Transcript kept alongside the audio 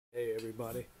Hey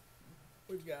everybody,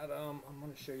 we've got I'm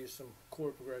going to show you some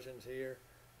chord progressions here,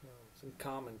 some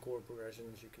common chord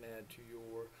progressions you can add to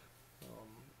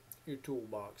your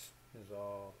toolbox. Is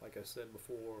like I said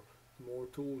before, the more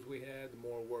tools we have, the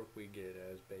more work we get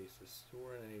as bassists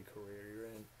or in any career you're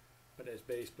in. But as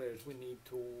bass players, we need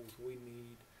tools, we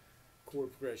need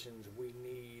chord progressions, we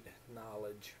need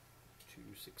knowledge to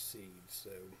succeed. So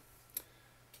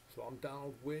I'm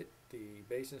Donald Witt, the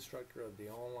bass instructor of the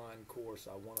online course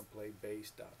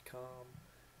iwannaplaybass.com,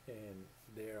 and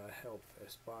there I help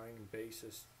aspiring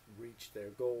bassists reach their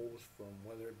goals, from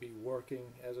whether it be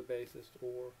working as a bassist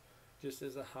or just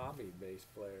as a hobby bass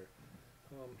player.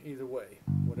 Either way,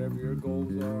 whatever your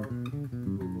goals are,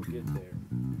 we will get there.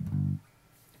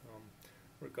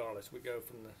 Regardless, we go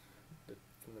from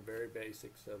the very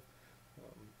basics of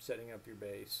setting up your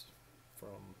bass,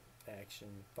 from action,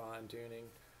 fine tuning,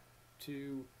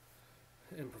 to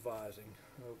improvising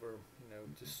over,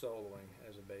 just soloing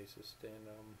as a bassist, and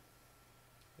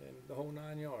the whole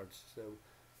 9 yards. So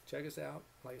check us out,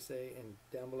 like I say, and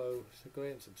down below, so go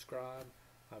ahead and subscribe.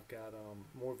 I've got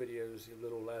more videos,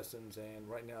 little lessons, and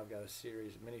right now I've got a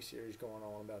mini series going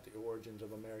on about the origins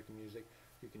of American music.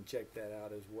 You can check that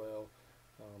out as well,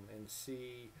 and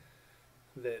see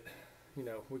that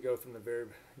we go from the very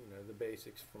the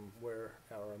basics, from where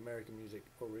our American music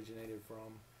originated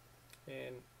from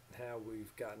and how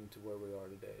we've gotten to where we are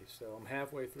today. So I'm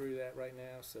halfway through that right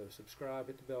now, so subscribe,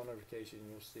 hit the bell notification,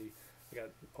 and you'll see I got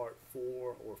part 4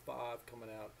 or 5 coming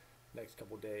out next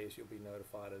couple days. You'll be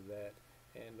notified of that,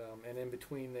 and in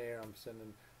between there I'm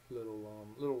sending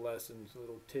little lessons,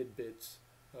 little tidbits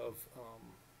of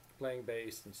playing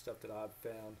bass and stuff that I've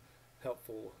found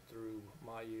helpful through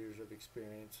my years of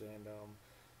experience, and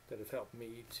that have helped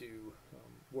me to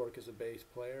work as a bass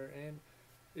player, and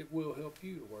it will help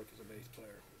you to work as a bass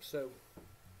player. So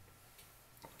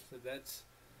that's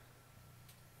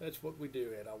what we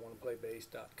do at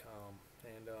iwannaplaybass.com,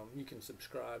 and you can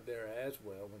subscribe there as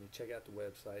well. When you check out the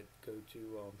website, go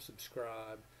to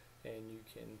subscribe, and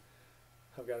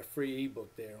I've got a free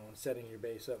ebook there on setting your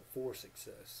bass up for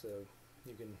success, so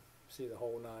you can see the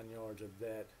whole 9 yards of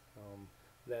that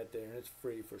there, and it's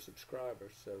free for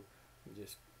subscribers. So you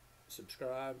just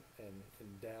subscribe and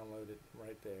download it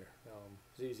right there.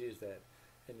 As easy as that,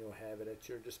 and you'll have it at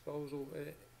your disposal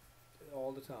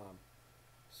all the time.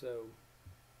 So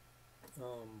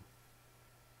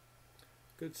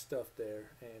good stuff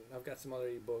there, and I've got some other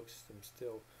ebooks I'm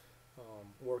still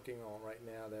working on right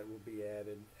now that will be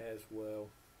added as well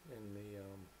in the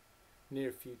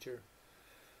near future.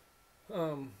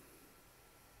 And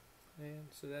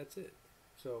so that's it.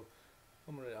 So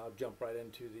I'll jump right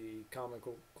into the common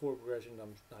chord progressions.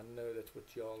 I know that's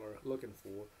what y'all are looking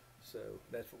for, so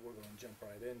that's what we're going to jump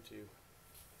right into.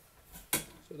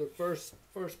 So the first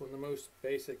one, the most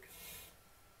basic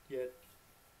yet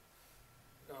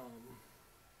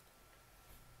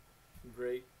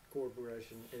great chord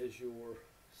progression, is your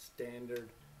standard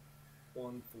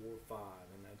 1-4-5,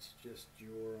 and that's just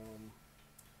your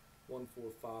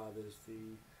 1-4-5 is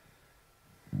the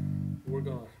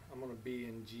I'm gonna be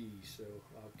in G, so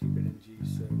I'll keep it in G.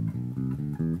 So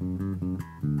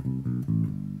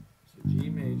G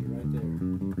major right there.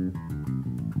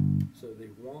 So the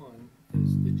 1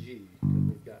 is the G, because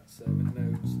we've got 7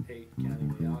 notes, 8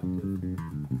 counting the octave,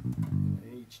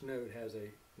 and each note has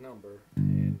a number,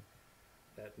 and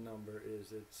that number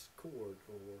is its chord,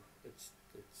 or it's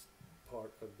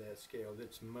part of that scale.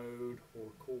 It's mode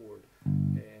or chord,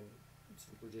 and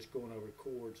since we're just going over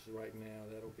chords right now,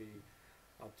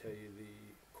 I'll tell you the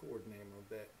chord name of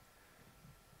that.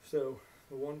 So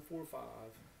the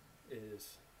 1-4-5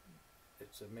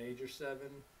 it's a major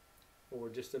 7 or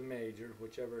just a major,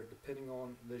 whichever, depending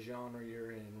on the genre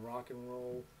you're in. Rock and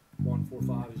roll,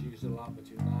 1-4-5 is used a lot, but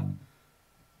you're not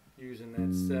using that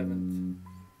 7th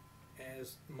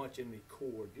as much in the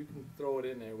chord. You can throw it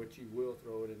in there, which you will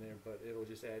throw it in there, but it'll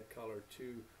just add color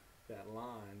to that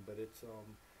line. But it's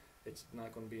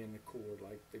not going to be in the chord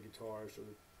like the guitarist or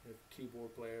the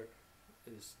keyboard player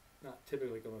is not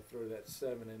typically going to throw that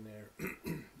 7 in there.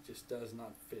 It just does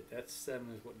not fit. That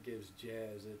 7 is what gives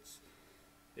jazz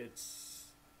its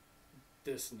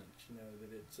dissonance,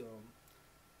 that it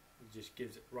just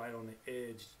gives it right on the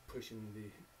edge, pushing the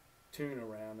tune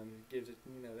around, and it gives it,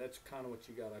 that's kind of what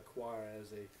you got to acquire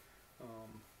as a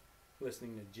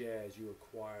listening to jazz. You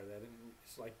acquire that, and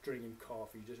it's like drinking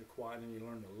coffee. You just acquire it and you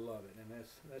learn to love it, and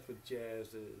that's what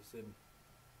jazz is. And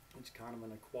it's kind of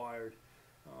an acquired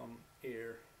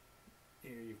ear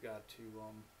you've got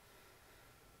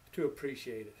to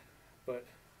appreciate it. But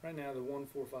right now, the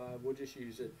 1-4-5, we'll just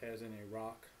use it as in a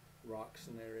rock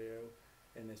scenario,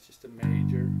 and it's just a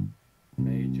major,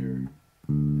 major,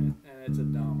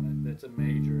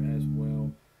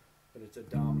 it's a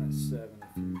dominant 7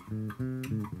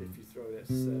 if you throw that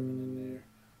 7 in there.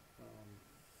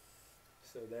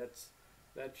 So that's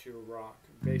your rock,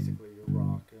 basically your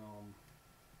rock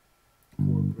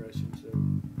chord progression. So,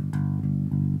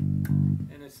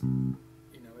 and it's,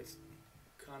 you know, it's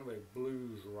kind of a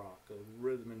blues rock, a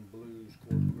rhythm and blues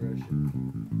chord progression.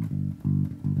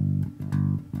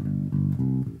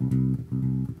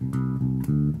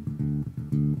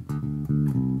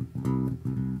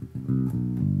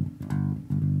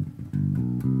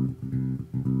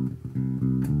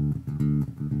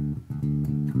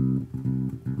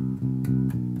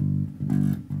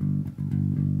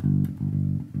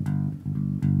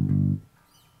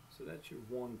 So that's your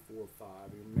 1, 4, 5,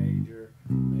 your major,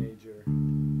 major,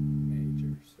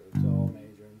 major. So it's all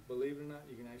major. And believe it or not,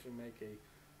 you can actually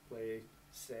play a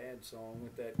sad song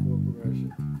with that chord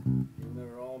progression. Even though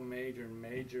they're all major, and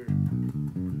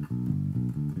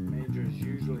major is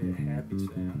usually a happy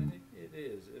sound, and it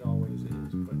is, it always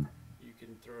is, but you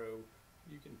can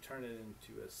turn it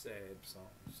into a sad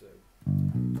song. So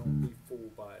don't be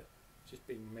fooled by it just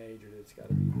being majored. It's got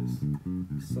to be this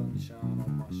sunshine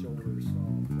on my shoulders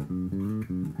song,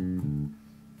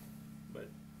 but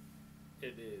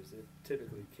it is, it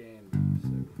typically can be.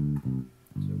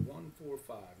 So 1, 4,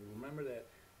 5. Remember that.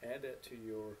 Add that to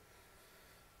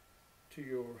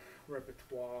your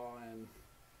repertoire, and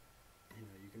you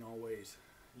know, you can always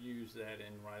use that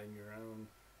in writing your own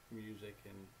music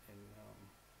and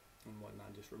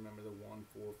whatnot. Just remember the 1,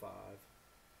 4, 5.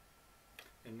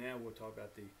 And now we'll talk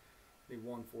about the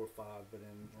 1, 4, 5, but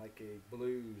in like a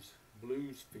blues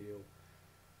feel.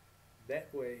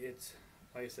 That way, it's,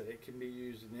 like I said, it can be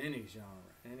used in any genre.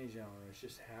 It's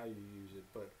just how you use it.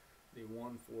 But the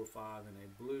 1, 4, 5 in a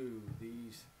blue,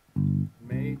 these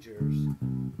majors,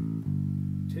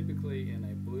 typically in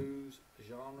a blues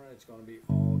genre, it's going to be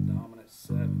all dominant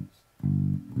 7s.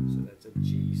 So that's a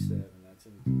G7, that's a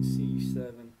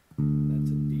C7, that's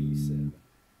a D7.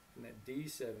 And that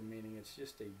D7 meaning it's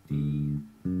just a D,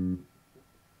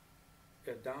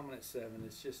 a dominant 7,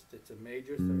 it's a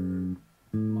major third,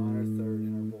 minor third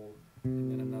interval,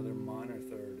 and then another minor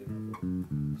third interval.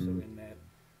 So in that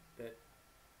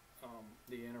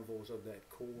the intervals of that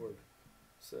chord.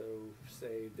 So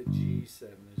say the G7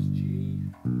 is G,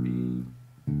 B,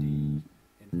 D,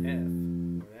 and F.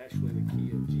 Where actually the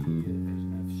key of G is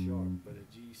an F sharp, but a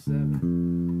G7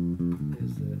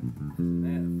 is an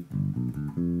F.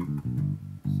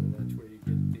 So that's where you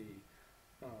get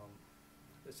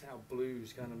that's how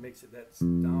blues kind of makes it. That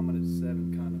dominant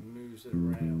 7 kind of moves it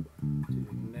around to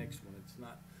the next one.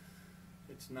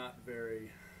 It's not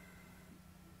very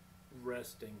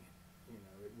resting. You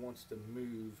know, it wants to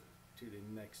move to the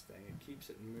next thing. It keeps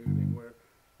it moving. Where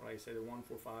like I say, the 1,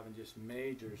 4, 5 and just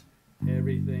majors,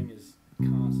 everything is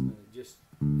constant.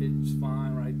 It's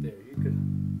fine right there. You could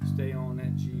stay on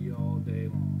that G all day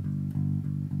long.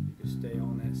 You could stay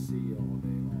on that C all day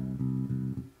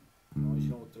long. As long as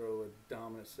you don't throw a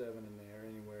dominant 7 in there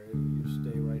anywhere, you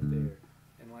stay right there.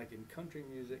 And like in country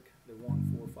music, the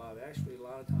 1, 4, 5, actually a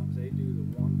lot of times they do the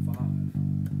 1, 5.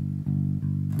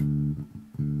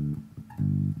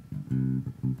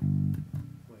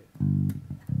 Wait.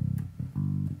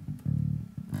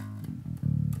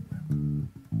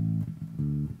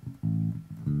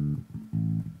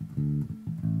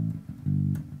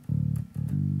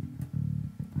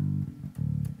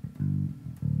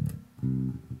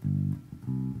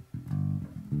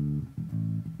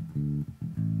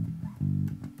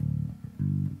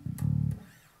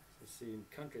 So see, in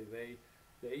country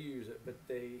they use it, but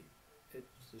it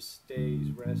just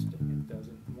stays resting. It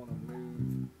doesn't want to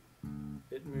move.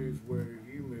 It moves where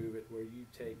you move it, where you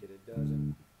take it. It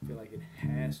doesn't feel like it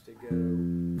has to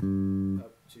go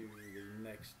up to the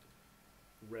next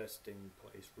resting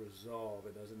place, resolve.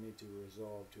 It doesn't need to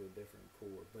resolve to a different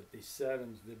chord. But the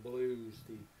 7s, the blues,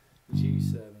 the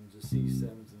G7s, the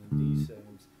C7s, and the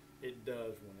D7s, it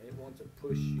does it wants to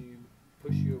push you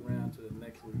around to the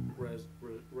next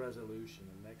resolution,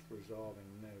 the next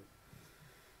resolving note.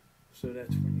 So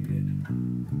that's when you get.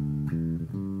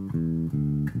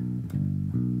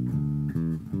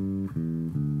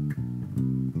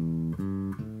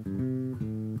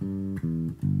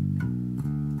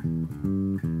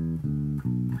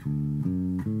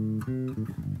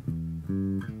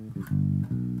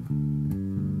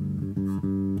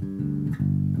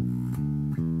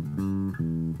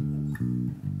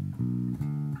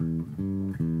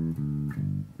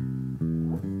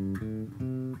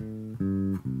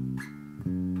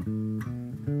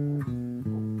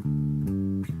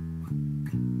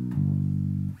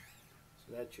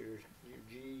 Your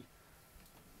G,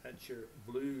 that's your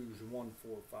blues 1,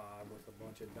 4, 5 with a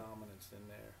bunch of dominants in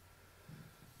there.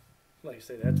 like I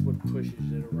say, that's what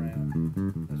pushes it around.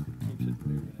 That's what keeps it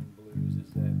moving in blues,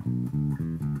 is that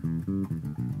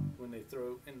when they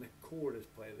throw, and the chord is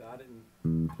played, I didn't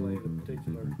play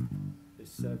the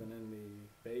 7 in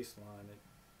the bass line.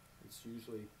 It's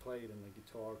usually played in the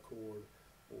guitar chord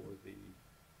or the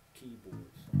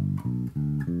keyboard.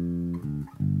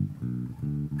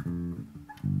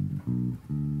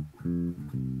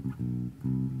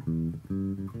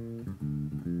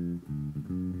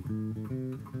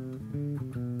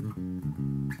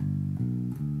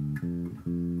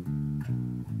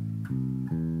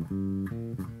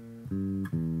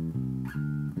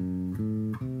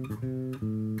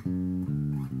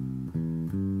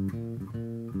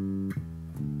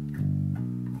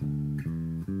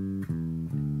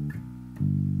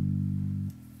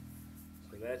 So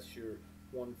that's your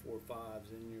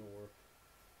 1-4-5s in your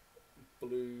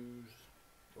blues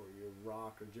or your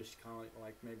rock, or just kind of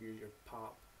like maybe your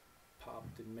pop.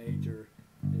 The major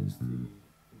is the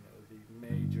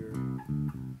major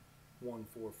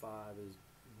 1-4-5 is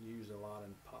used a lot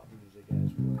in pop music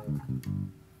as well.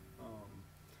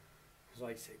 Cause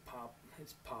like I say, pop,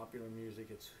 it's popular music.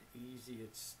 It's easy.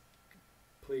 It's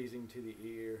pleasing to the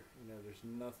ear. There's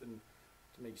nothing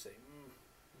to make you say,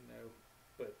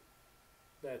 but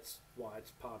that's why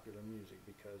it's popular music,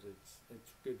 because it's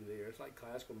good to the ear. It's like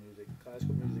classical music.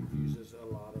 Classical music uses a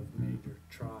lot of major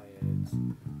triads,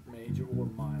 major or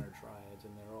minor triads,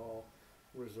 and they're all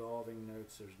resolving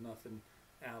notes. There's nothing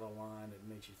out of line that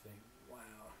makes you think,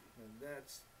 wow,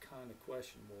 that's kind of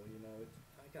questionable.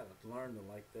 I gotta learn to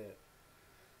like that.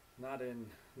 Not in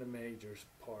the majors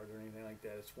part or anything like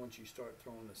that. It's once you start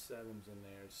throwing the 7s in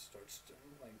there, it starts to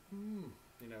like,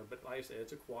 but like I said,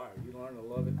 it's acquired. You learn to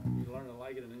love it, you learn to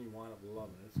like it, and then you wind up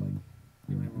loving it. It's like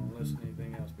you don't even want to listen to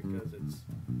anything else because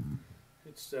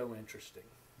it's so interesting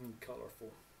and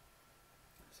colorful.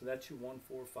 So that's your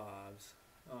 1-4-5s.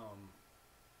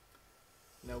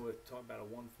 We're talking about a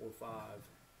 1-4-5.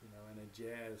 In a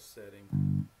jazz setting,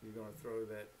 you're going to throw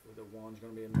that with a 1's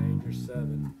going to be a major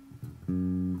 7.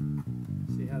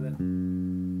 See how that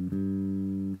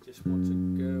just wants to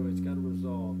go? It's got to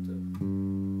resolve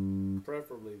to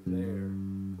preferably there.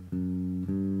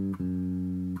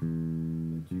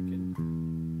 But you can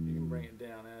bring it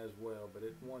down as well, but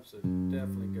it wants to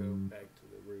definitely go back to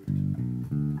the root.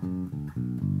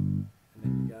 And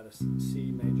then you got a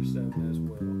C major 7 as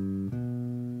well.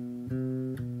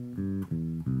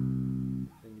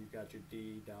 Then you've got your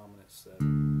D dominant 7.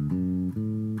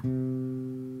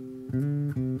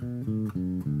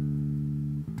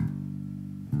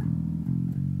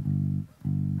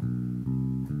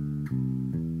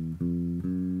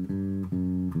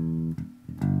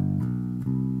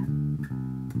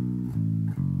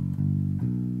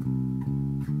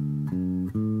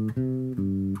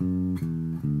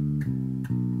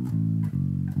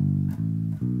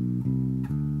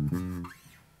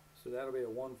 That'll be a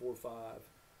 1-4-5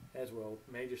 as well.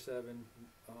 Major 7,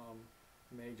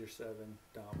 major 7,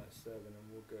 dominant 7,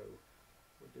 and we'll do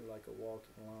like a walk to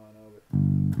the line of it.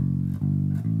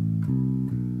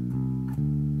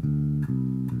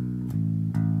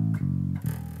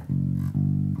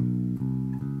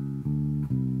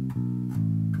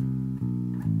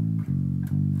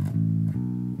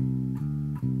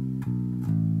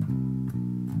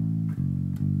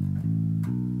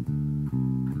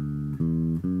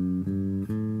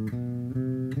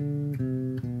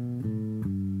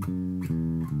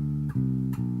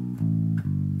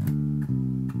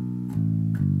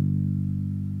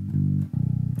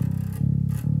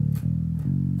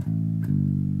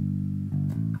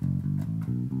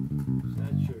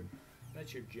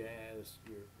 Your jazz,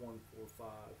 your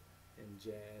 1-4-5 in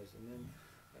jazz. And then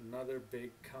another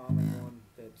big common one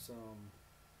that's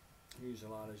used a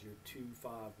lot is your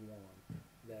 2-5-1.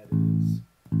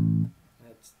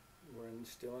 We're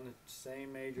still in the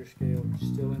same major scale,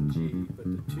 still in G, but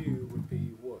the 2 would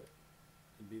be what?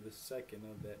 It'd be the second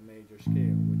of that major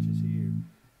scale, which is here.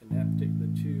 And that particular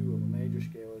 2 of a major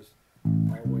scale is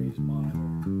always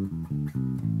minor.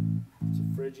 It's a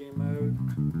Phrygian mode.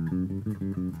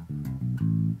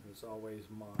 It's always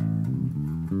minor.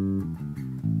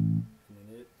 And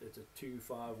then it's a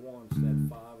 2-5-1, so that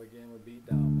 5 again would be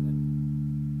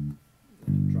dominant. And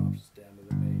it drops us down to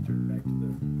the major, back to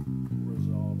the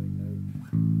resolving note.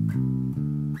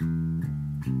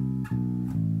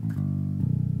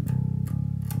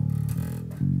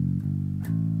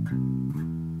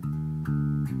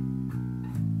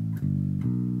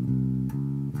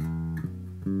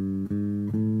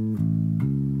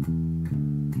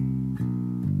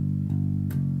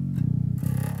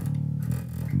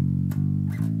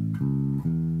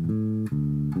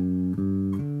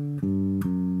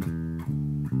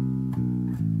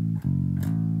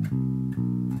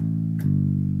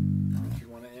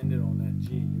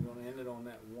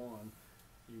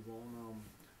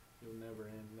 you'll never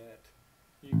end that.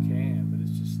 You can, but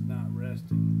it's just not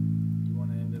resting. You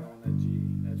want to end it on that G.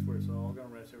 That's where it's all going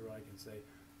to rest. Everybody can say,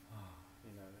 oh,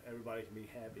 you know, everybody can be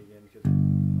happy again because it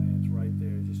lands right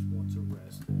there. It just wants a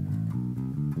rest there.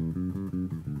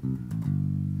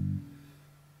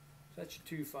 So that's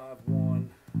your 2-5-1.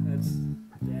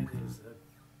 That is a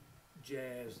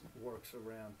jazz works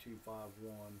around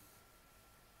 2-5-1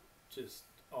 just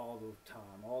all the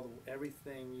time.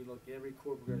 Everything you look, every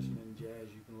chord progression in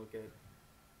jazz you can look at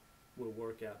will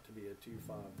work out to be a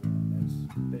 2-5-1. That's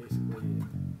basically it.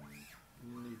 And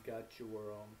then you've got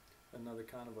your another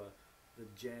kind of the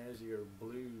jazzier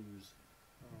blues.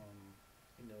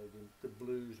 You know, the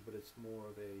blues, but it's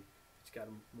got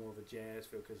more of a jazz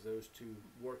feel because those two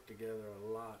work together a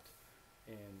lot,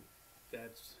 and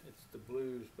it's the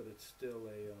blues, but it's still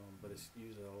but it's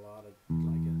using a lot of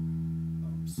like a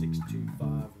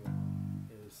 6-2-5-1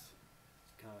 is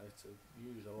it's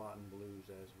used a lot in blues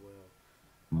as well.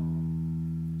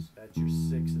 So that's your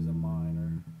 6 is a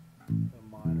minor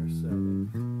 7,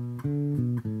 and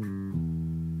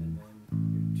then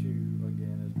your 2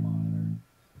 again is minor,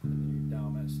 and then your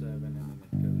dominant 7, and then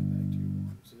it goes back to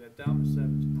 1. So that dominant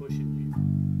 7 is pushing you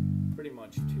pretty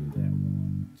much to that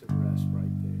 1 to rest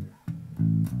right there.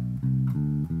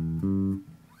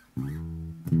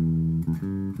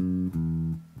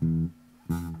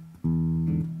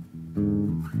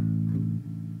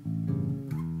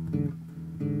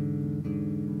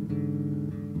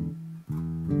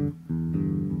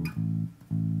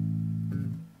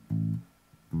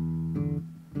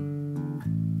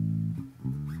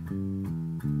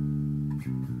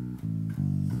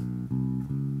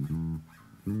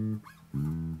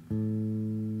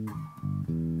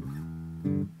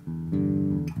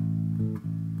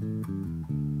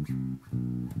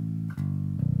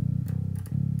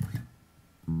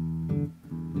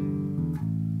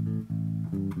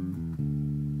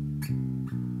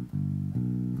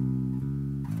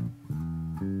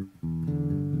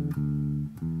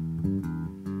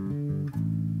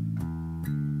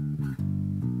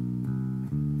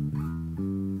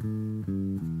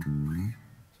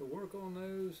 Work on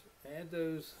those, add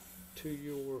those to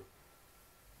your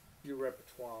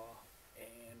repertoire,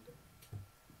 and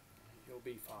you'll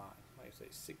be fine. Like I say,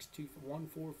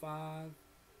 6-2-1-4-5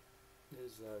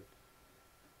 is a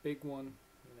big one.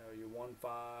 You know, your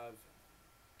 1-5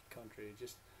 country.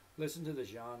 Just listen to the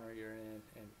genre you're in,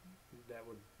 and that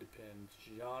would depend.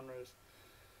 Genres,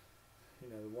 you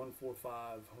know, the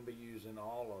 1-4-5 will be used in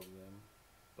all of them,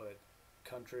 but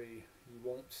country, you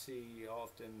won't see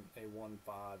often a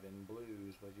 1-5 in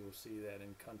blues, but you'll see that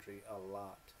in country a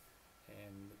lot.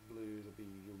 And blues will be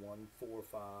your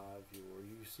 1-4-5,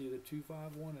 you see the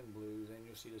 2-5-1 in blues, and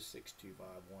you'll see the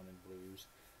 6-2-5-1 in blues,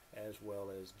 as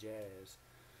well as jazz.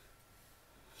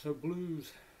 So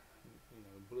blues, you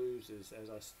know, blues is, as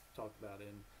I talked about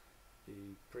in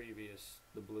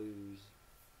the blues,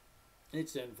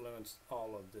 it's influenced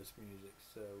all of this music.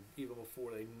 So even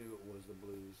before they knew it was the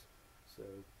blues. So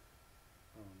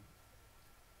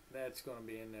that's going to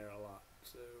be in there a lot.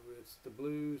 So it's the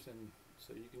blues, and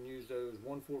so you can use those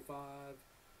 1-4-5,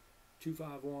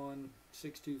 2-5-1,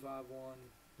 6-2-5-1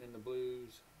 in the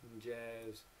blues and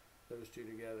jazz. Those two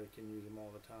together can use them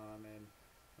all the time. And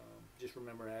just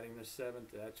remember adding the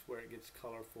 7th. That's where it gets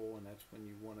colorful, and that's when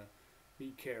you want to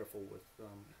be careful with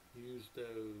use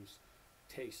those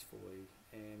tastefully,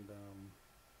 and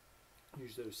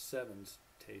use those 7s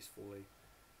tastefully.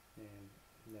 And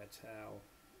that's how,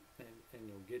 and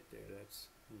you'll get there. That's,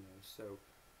 you know, so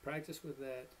practice with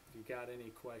that. If you got any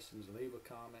questions, leave a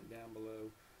comment down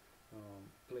below.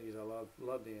 Please, I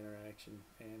love the interaction,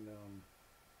 and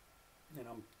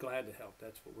I'm glad to help.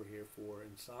 That's what we're here for.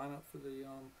 And sign up for the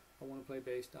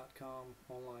iwannnaPlayBass.com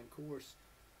online course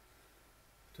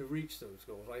to reach those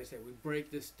goals. Like I said, we break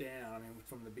this down. I mean,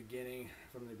 from the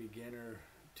beginner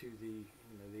to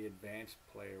the advanced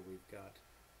player. We've got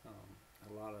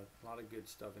a lot of good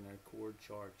stuff in there. Chord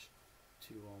charts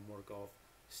to work off.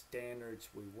 Standards,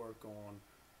 we work on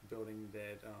building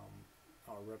that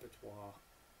our repertoire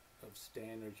of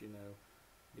standards, you know,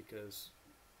 because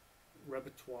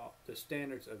repertoire, the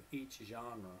standards of each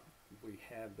genre, we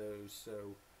have those,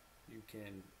 so you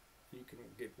can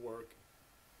get work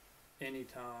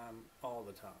anytime, all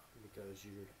the time, because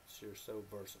you're so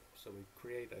versatile. So we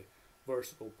create a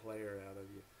versatile player out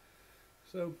of you.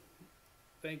 So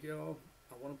thank you all.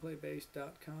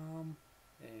 iwannnaPlayBass.com,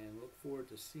 and look forward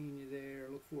to seeing you there.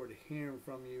 Look forward to hearing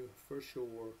from you for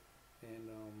sure. And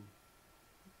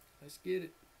let's get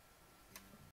it.